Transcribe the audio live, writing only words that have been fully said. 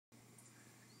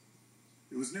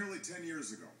It was nearly 10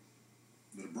 years ago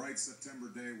that a bright September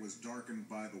day was darkened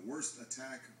by the worst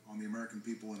attack on the American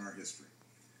people in our history.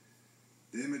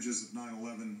 The images of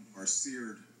 9/11 are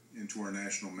seared into our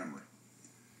national memory.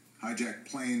 Hijacked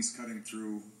planes cutting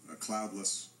through a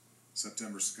cloudless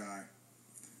September sky,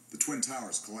 the Twin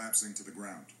Towers collapsing to the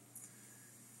ground,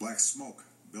 black smoke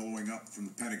billowing up from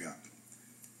the Pentagon,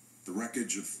 the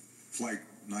wreckage of Flight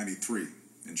 93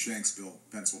 in Shanksville,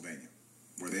 Pennsylvania,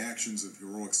 where the actions of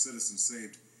heroic citizens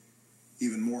saved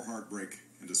even more heartbreak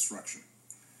and destruction.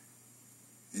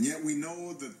 And yet we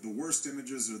know that the worst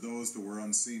images are those that were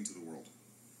unseen to the world.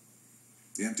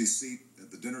 The empty seat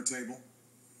at the dinner table,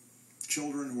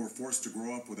 children who were forced to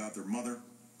grow up without their mother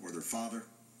or their father,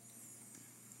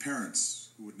 parents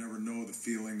who would never know the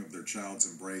feeling of their child's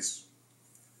embrace,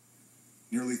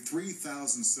 nearly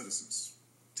 3,000 citizens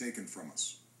taken from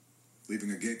us, leaving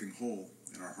a gaping hole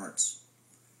in our hearts.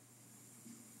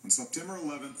 On September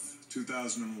 11th,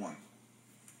 2001,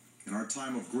 in our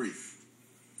time of grief,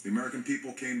 the American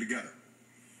people came together.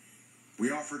 We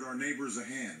offered our neighbors a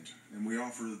hand, and we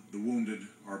offered the wounded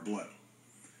our blood.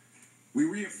 We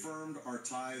reaffirmed our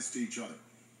ties to each other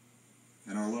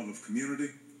and our love of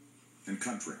community and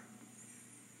country.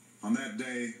 On that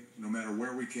day, no matter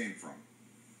where we came from,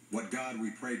 what God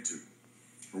we prayed to,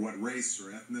 or what race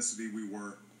or ethnicity we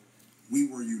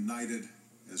were united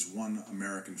as one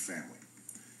American family.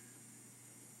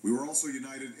 We were also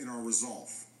united in our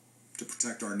resolve to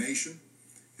protect our nation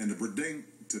and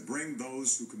to bring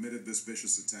those who committed this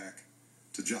vicious attack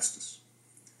to justice.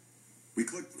 We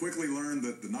quickly learned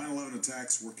that the 9/11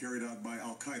 attacks were carried out by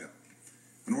Al-Qaeda,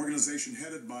 an organization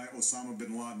headed by Osama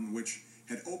Bin Laden, which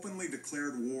had openly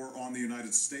declared war on the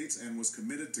United States and was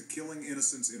committed to killing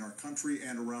innocents in our country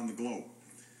and around the globe.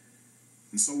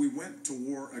 And so we went to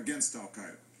war against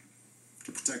Al-Qaeda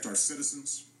to protect our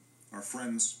citizens, our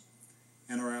friends,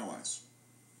 and our allies.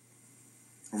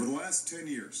 Over the last 10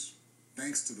 years,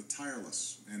 thanks to the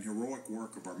tireless and heroic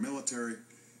work of our military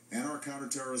and our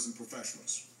counterterrorism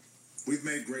professionals, we've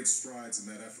made great strides in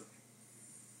that effort.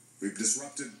 We've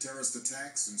disrupted terrorist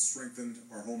attacks and strengthened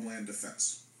our homeland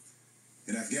defense.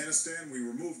 In Afghanistan, we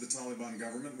removed the Taliban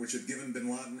government, which had given Bin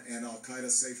Laden and Al-Qaeda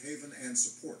safe haven and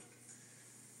support.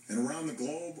 And around the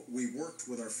globe, we worked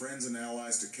with our friends and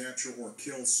allies to capture or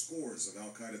kill scores of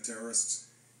Al-Qaeda terrorists,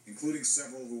 including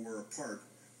several who were a part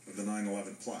of the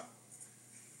 9/11 plot.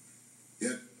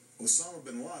 Yet, Osama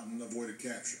Bin Laden avoided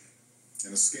capture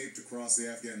and escaped across the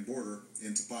Afghan border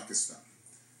into Pakistan.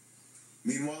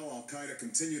 Meanwhile, Al-Qaeda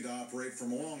continued to operate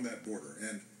from along that border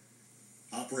and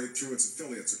operate through its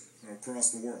affiliates across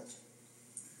the world.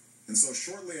 And so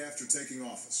shortly after taking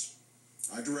office,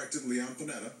 I directed Leon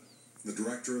Panetta, the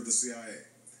director of the CIA,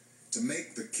 to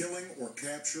make the killing or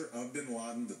capture of Bin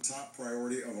Laden the top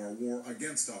priority of our war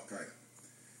against Al-Qaeda,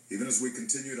 even as we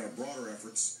continued our broader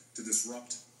efforts to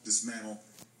disrupt, dismantle,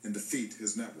 and defeat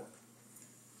his network.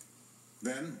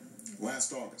 Then,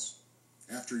 last August,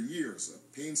 after years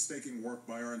of painstaking work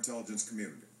by our intelligence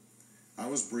community, I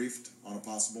was briefed on a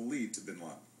possible lead to Bin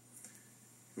Laden.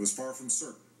 It was far from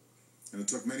certain, and it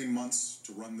took many months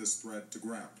to run this thread to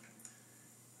ground.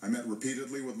 I met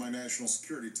repeatedly with my national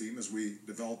security team as we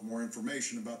developed more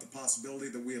information about the possibility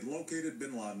that we had located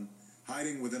Bin Laden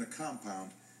hiding within a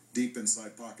compound deep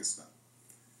inside Pakistan.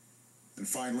 And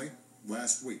finally,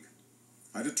 last week,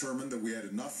 I determined that we had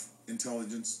enough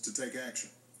intelligence to take action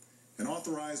and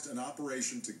authorized an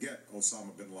operation to get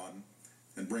Osama Bin Laden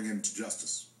and bring him to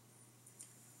justice.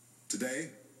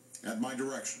 Today, at my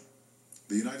direction,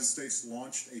 the United States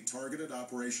launched a targeted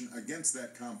operation against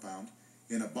that compound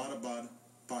in Abbottabad,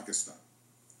 Pakistan.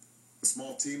 A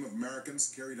small team of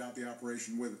Americans carried out the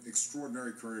operation with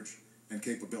extraordinary courage and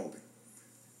capability.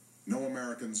 No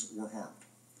Americans were harmed.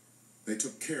 They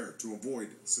took care to avoid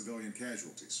civilian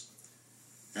casualties.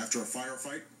 After a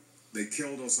firefight, they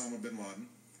killed Osama Bin Laden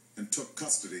and took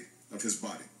custody of his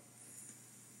body.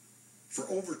 For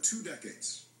over 2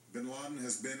 decades, Bin Laden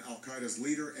has been Al-Qaeda's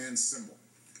leader and symbol,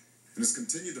 and has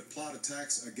continued to plot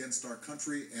attacks against our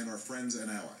country and our friends and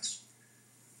allies.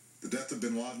 The death of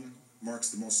Bin Laden marks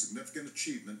the most significant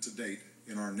achievement to date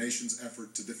in our nation's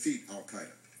effort to defeat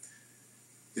Al-Qaeda.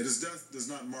 Yet his death does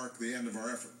not mark the end of our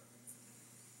effort.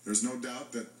 There's no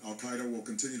doubt that Al-Qaeda will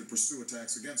continue to pursue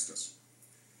attacks against us.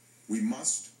 We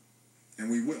must,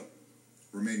 and we will,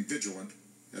 remain vigilant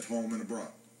at home and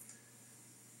abroad.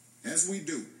 As we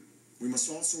do, we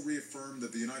must also reaffirm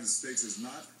that the United States is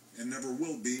not and never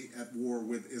will be at war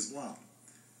with Islam.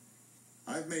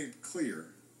 I've made clear,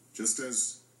 just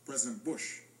as President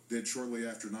Bush did shortly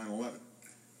after 9/11,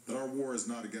 that our war is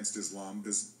not against Islam.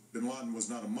 Bin Laden was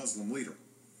not a Muslim leader.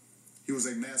 He was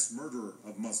a mass murderer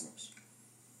of Muslims.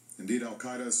 Indeed,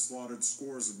 Al-Qaeda has slaughtered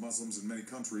scores of Muslims in many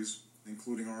countries,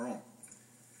 including our own.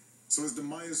 So his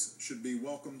demise should be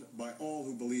welcomed by all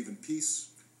who believe in peace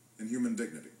and human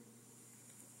dignity.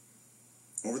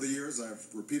 Over the years, I've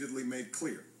repeatedly made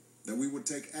clear that we would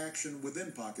take action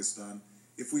within Pakistan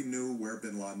if we knew where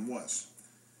bin Laden was.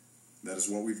 That is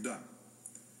what we've done.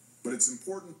 But it's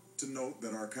important to note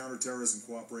that our counterterrorism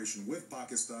cooperation with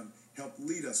Pakistan helped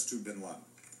lead us to bin Laden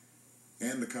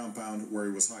and the compound where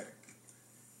he was hiding.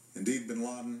 Indeed, bin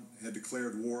Laden had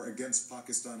declared war against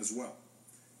Pakistan as well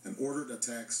and ordered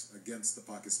attacks against the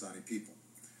Pakistani people.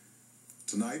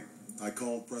 Tonight, I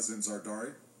called President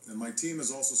Zardari, and my team has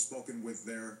also spoken with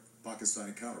their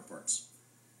Pakistani counterparts.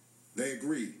 They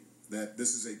agree that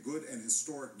this is a good and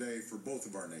historic day for both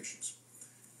of our nations.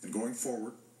 And going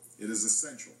forward, it is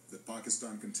essential that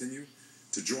Pakistan continue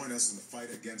to join us in the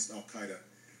fight against Al-Qaeda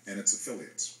and its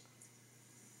affiliates.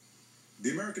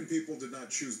 The American people did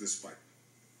not choose this fight.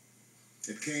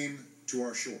 It came to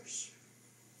our shores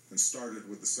and started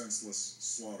with the senseless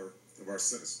slaughter of our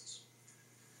citizens.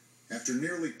 After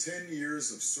nearly 10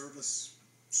 years of service,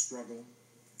 struggle,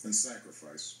 and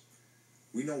sacrifice,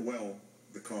 we know well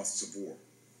the costs of war.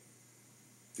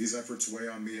 These efforts weigh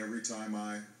on me every time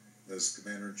I, as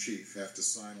Commander-in-Chief, have to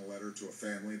sign a letter to a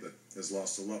family that has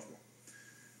lost a loved one,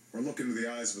 or look into the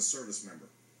eyes of a service member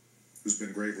who's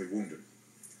been gravely wounded.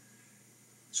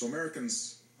 So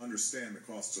Americans understand the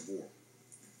costs of war.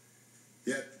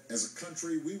 Yet, as a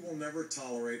country, we will never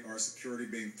tolerate our security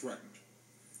being threatened,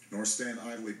 nor stand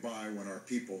idly by when our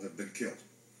people have been killed.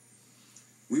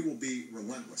 We will be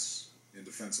relentless in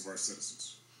defense of our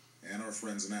citizens and our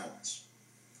friends and allies.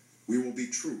 We will be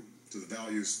true to the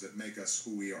values that make us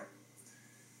who we are.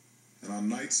 And on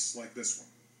nights like this one,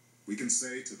 we can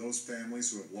say to those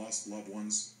families who have lost loved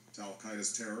ones to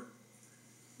Al-Qaeda's terror,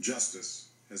 justice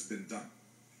has been done.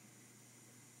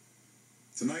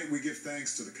 Tonight, we give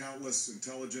thanks to the countless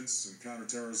intelligence and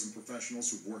counterterrorism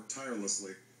professionals who've worked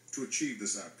tirelessly to achieve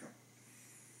this outcome.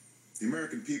 The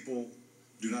American people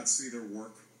do not see their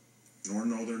work, nor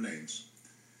know their names,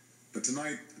 but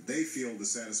tonight they feel the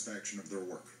satisfaction of their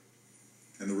work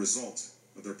and the result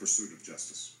of their pursuit of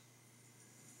justice.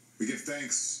 We give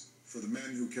thanks for the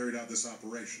men who carried out this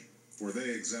operation, for they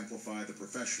exemplify the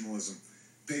professionalism,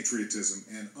 patriotism,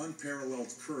 and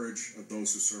unparalleled courage of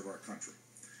those who serve our country.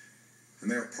 And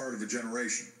they are part of a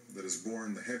generation that has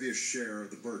borne the heaviest share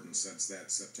of the burden since that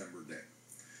September day.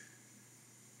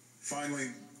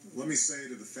 Finally, let me say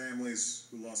to the families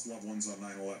who lost loved ones on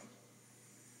 9/11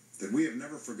 that we have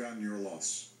never forgotten your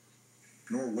loss,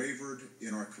 nor wavered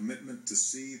in our commitment to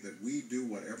see that we do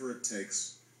whatever it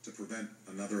takes to prevent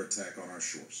another attack on our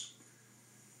shores.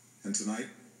 And tonight,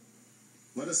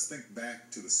 let us think back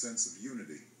to the sense of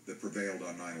unity that prevailed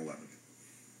on 9/11.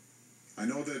 I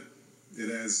know that it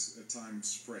has at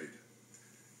times frayed.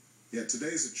 Yet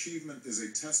today's achievement is a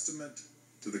testament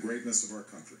to the greatness of our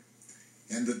country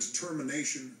and the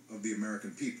determination of the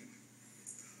American people.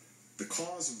 The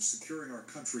cause of securing our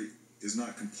country is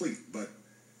not complete, but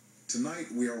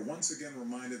tonight we are once again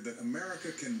reminded that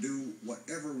America can do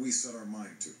whatever we set our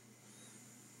mind to.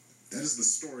 That is the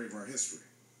story of our history.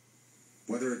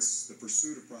 Whether it's the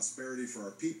pursuit of prosperity for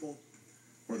our people,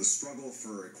 or the struggle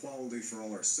for equality for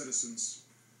all our citizens,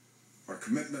 our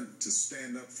commitment to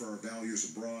stand up for our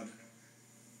values abroad,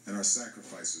 and our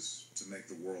sacrifices to make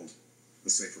the world a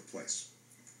safer place.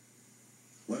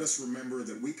 Let us remember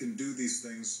that we can do these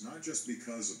things not just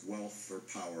because of wealth or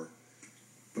power,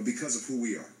 but because of who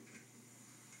we are.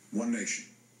 One nation,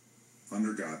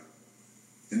 under God,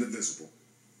 indivisible,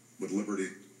 with liberty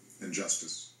and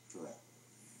justice for all.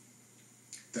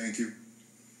 Thank you.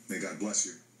 May God bless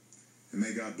you. And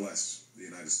may God bless the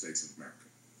United States of America.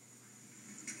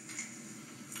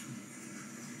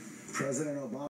 President Obama.